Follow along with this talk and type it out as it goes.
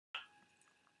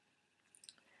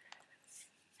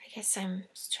guess I'm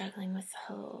struggling with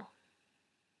the whole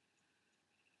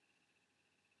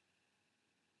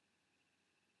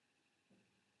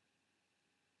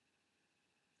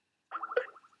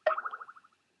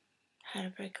how to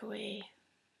break away,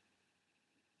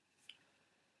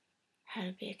 how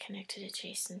to be a connected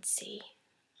adjacency,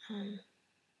 a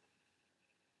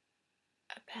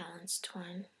balanced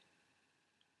one.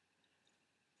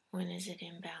 When is it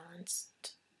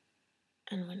imbalanced?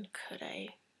 And when could I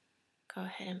go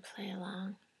ahead and play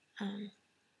along?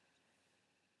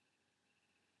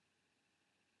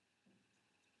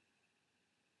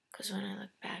 Because when I look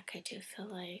back, I do feel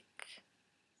like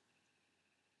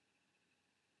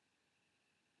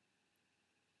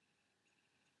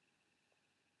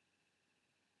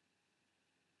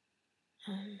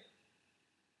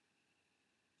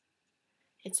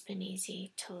it's been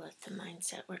easy to let the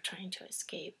mindset we're trying to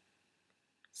escape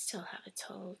still have its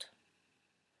hold.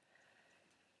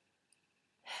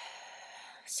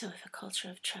 So if a culture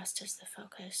of trust is the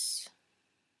focus,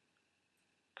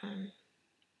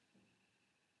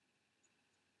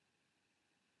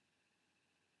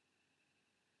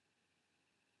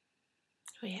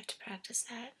 we have to practice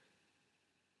that.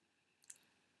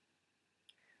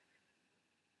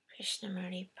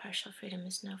 Krishnamurti, partial freedom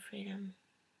is no freedom.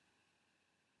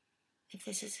 If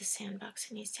this is a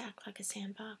sandbox, it needs to act like a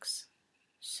sandbox.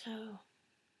 So,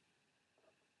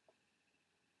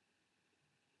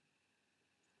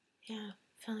 yeah,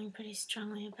 feeling pretty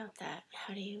strongly about that.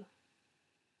 How do you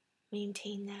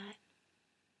maintain that?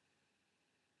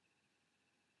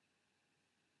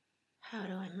 How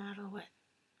do I model what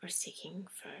we're seeking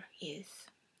for youth?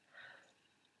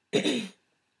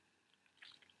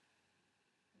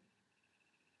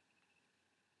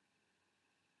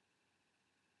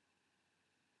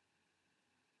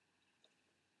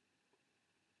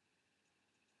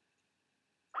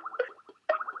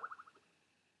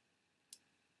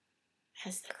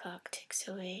 As the clock ticks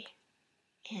away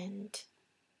and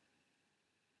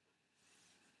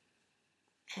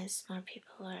as more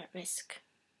people are at risk,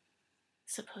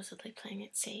 supposedly playing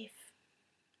it safe,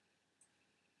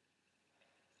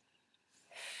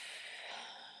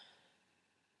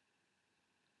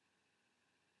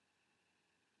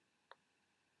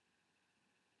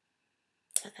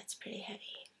 so that's pretty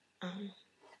heavy.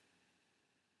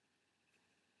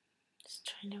 Just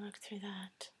trying to work through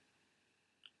that.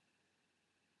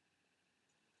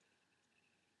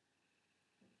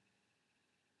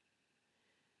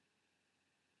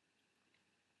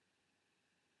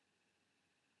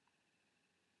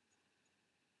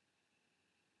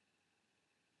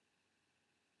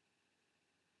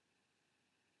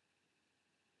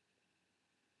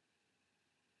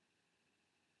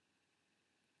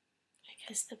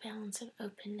 I guess the balance of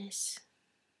openness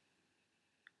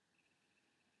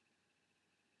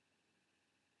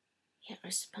yet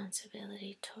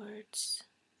responsibility towards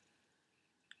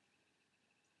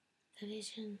the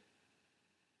vision.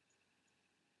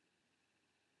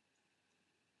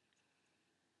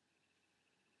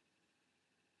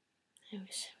 I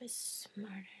wish I was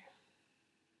smarter.